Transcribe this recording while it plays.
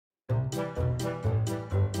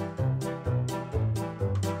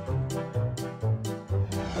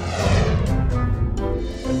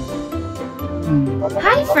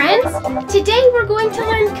Hi friends! Today we're going to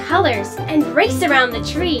learn colors and race around the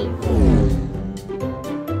tree.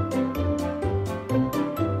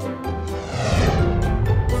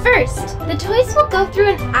 First, the toys will go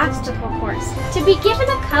through an obstacle course to be given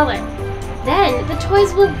a color. Then the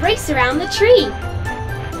toys will race around the tree.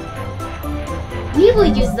 We will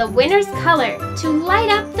use the winner's color to light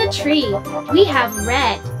up the tree. We have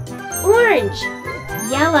red, orange,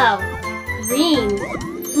 yellow, green,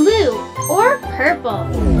 blue, or purple.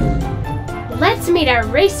 Let's meet our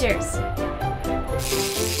racers.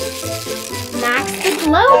 Max the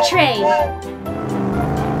Glow Train.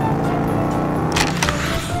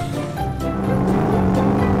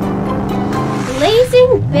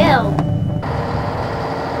 Blazing Bill.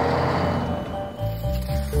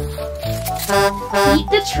 Beat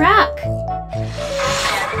the Truck.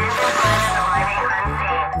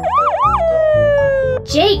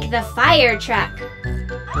 Jake the Fire Truck.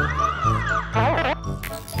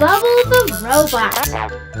 Bubble the Robot.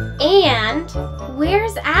 And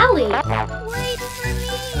where's Allie? Wait for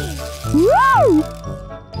me! Woo!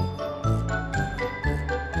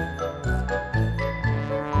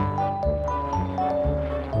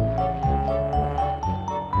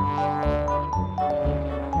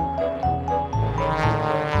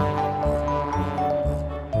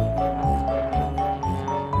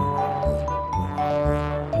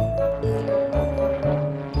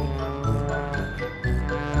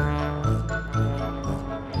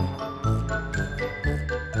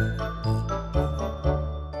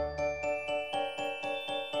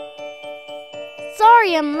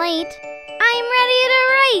 Sorry I'm late. I'm ready to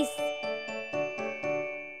race.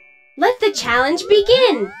 Let the challenge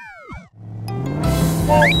begin.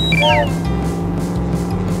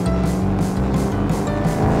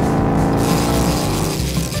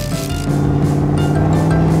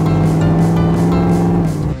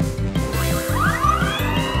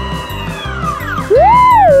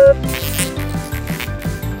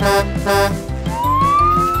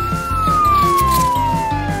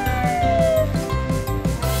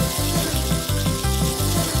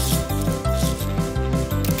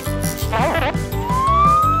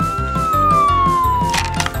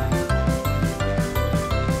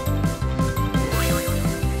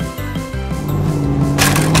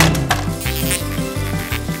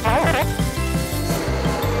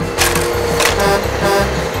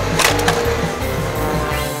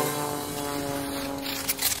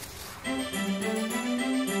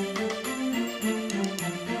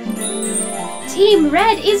 Team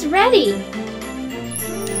Red is ready.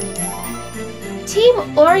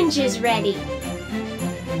 Team Orange is ready.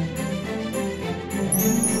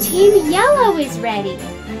 Team Yellow is ready.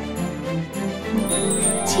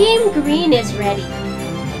 Team Green is ready.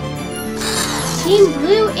 Team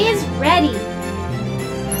Blue is ready.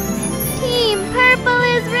 Team Purple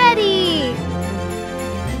is ready.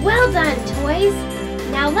 Well done, toys.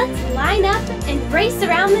 Now let's line up and race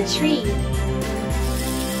around the tree.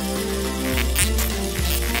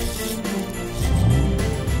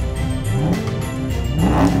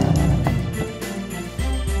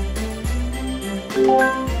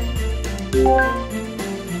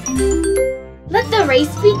 Let the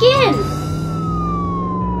race begin!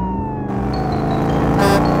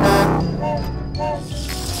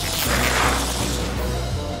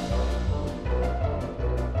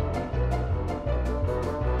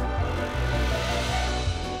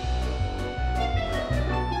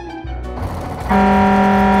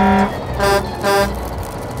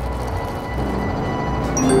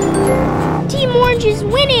 Team Orange is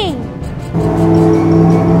winning!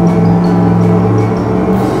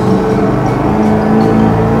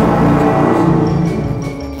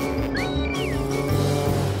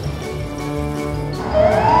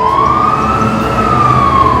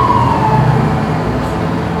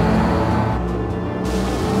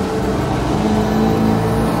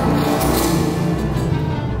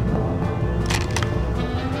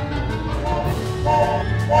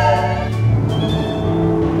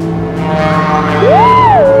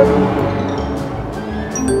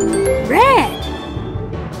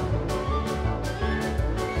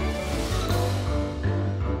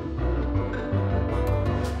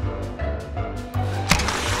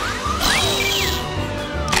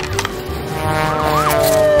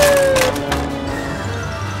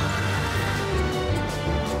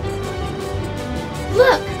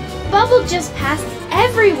 Look! Bubble just passed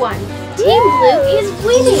everyone! Team Blue is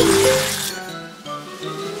winning!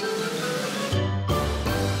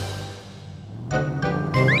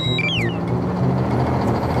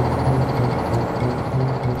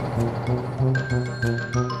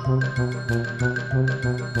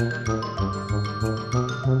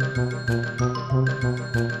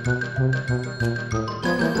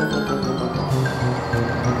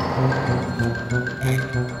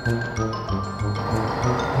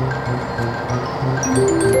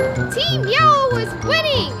 Team Yellow is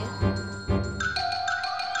winning!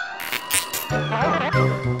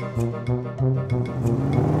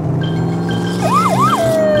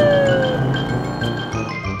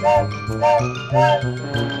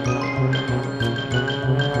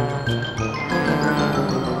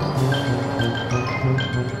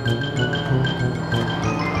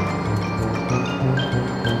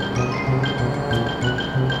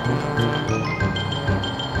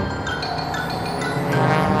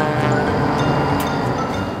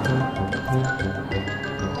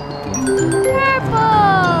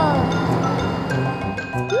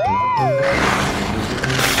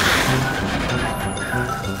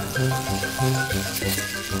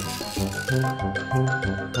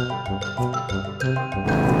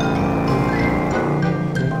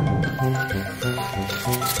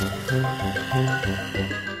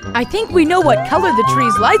 I think we know what color the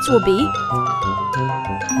tree's lights will be.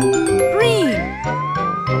 Green.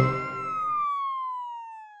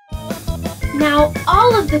 Now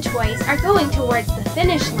all of the toys are going towards the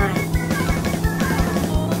finish line.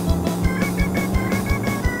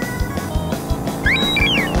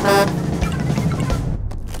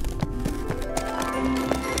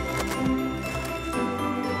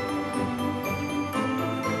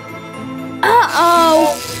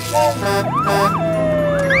 Uh-oh!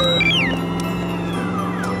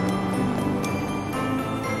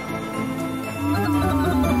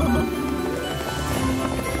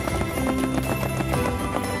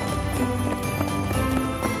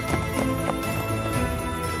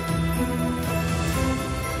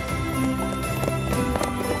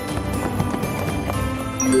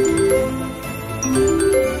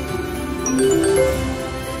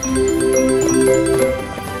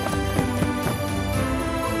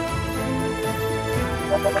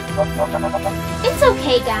 It's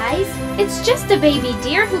okay, guys. It's just a baby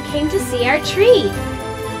deer who came to see our tree.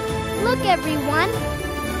 Look, everyone.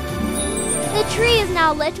 The tree is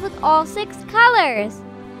now lit with all 6 colors.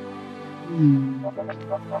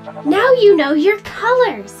 Now you know your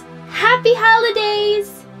colors. Happy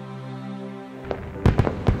holidays!